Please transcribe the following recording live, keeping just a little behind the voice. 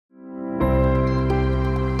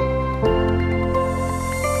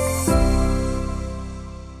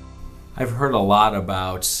I've heard a lot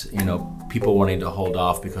about, people wanting to hold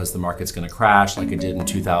off because the market's going to crash like it did in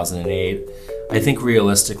 2008. I think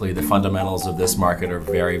realistically, the fundamentals of this market are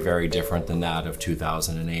very, very different than that of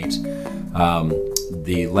 2008.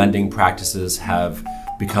 The lending practices have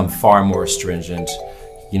become far more stringent.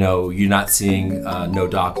 You're not seeing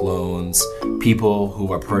no-doc loans. People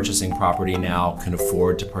who are purchasing property now can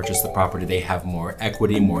afford to purchase the property. They have more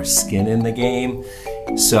equity, more skin in the game.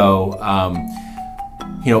 So,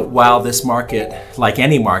 while this market, like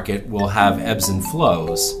any market, will have ebbs and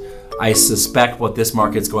flows, I suspect what this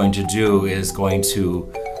market's going to do is going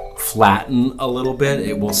to flatten a little bit.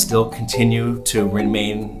 It will still continue to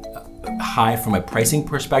remain high from a pricing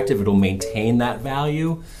perspective. It'll maintain that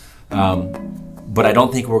value. But I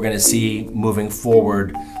don't think we're going to see moving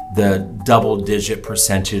forward the double-digit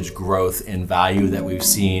percentage growth in value that we've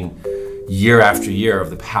seen year after year of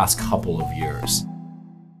the past couple of years.